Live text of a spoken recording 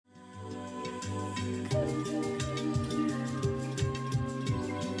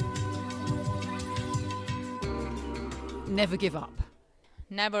Never give up.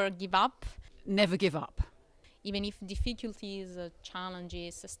 Never give up. Never give up. Even if difficulties,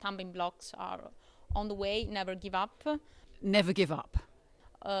 challenges, stumbling blocks are on the way, never give up. Never give up.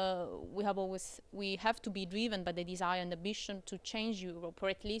 We have to be driven by the desire and ambition to change Europe, or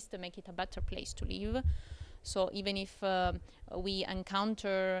at least to make it a better place to live. So even if we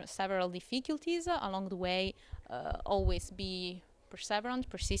encounter several difficulties along the way, always be perseverant,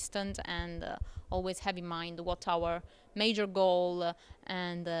 persistent, and always have in mind what our major goal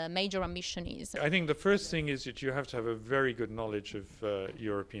and major ambition is. I think the first thing is that you have to have a very good knowledge of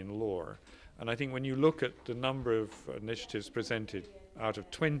European law. And I think when you look at the number of initiatives presented out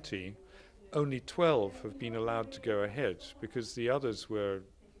of 20, only 12 have been allowed to go ahead because the others were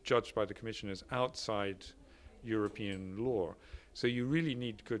judged by the Commission as outside European law. So you really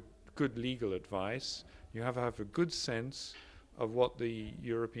need good legal advice. You have to have a good sense of what the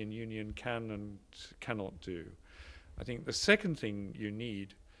European Union can and cannot do. I think the second thing you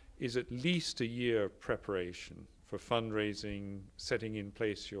need is at least a year preparation for fundraising, setting in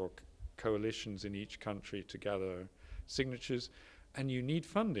place your coalitions in each country to gather signatures, and you need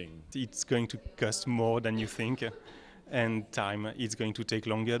funding. It's going to cost more than you think, and time is going to take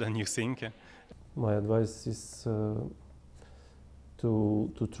longer than you think. My advice is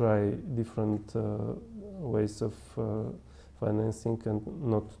to try different ways of financing and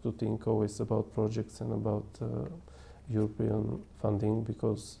not to think always about projects and about European funding,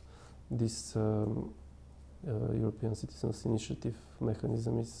 because this European Citizens Initiative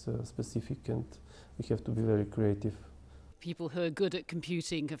mechanism is specific and we have to be very creative. People who are good at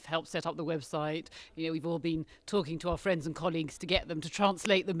computing have helped set up the website. You know, we've all been talking to our friends and colleagues to get them to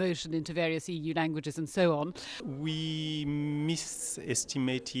translate the motion into various EU languages and so on. We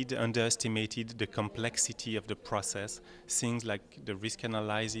underestimated the complexity of the process. Things like the risk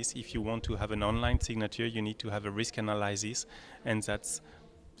analysis. If you want to have an online signature, you need to have a risk analysis, and that's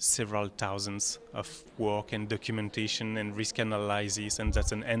several thousands of work and documentation and risk analysis, and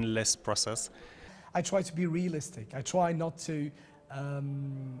that's an endless process. I try to be realistic. I try not to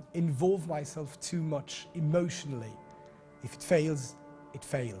involve myself too much emotionally. If it fails, it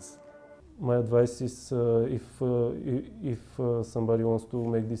fails. My advice is if somebody wants to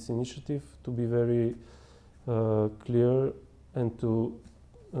make this initiative, to be very clear and to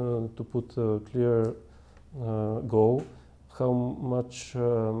put a clear goal, how much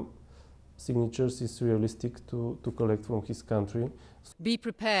signatures is realistic to collect from his country. Be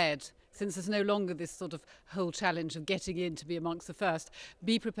prepared. Since there's no longer this sort of whole challenge of getting in to be amongst the first,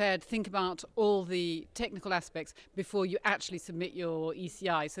 be prepared, think about all the technical aspects before you actually submit your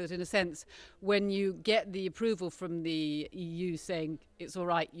ECI, so that in a sense, when you get the approval from the EU saying it's all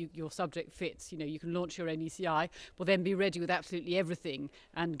right, your subject fits, you can launch your own ECI, well then be ready with absolutely everything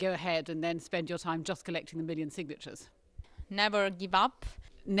and go ahead and then spend your time just collecting the million signatures. Never give up.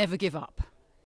 Never give up.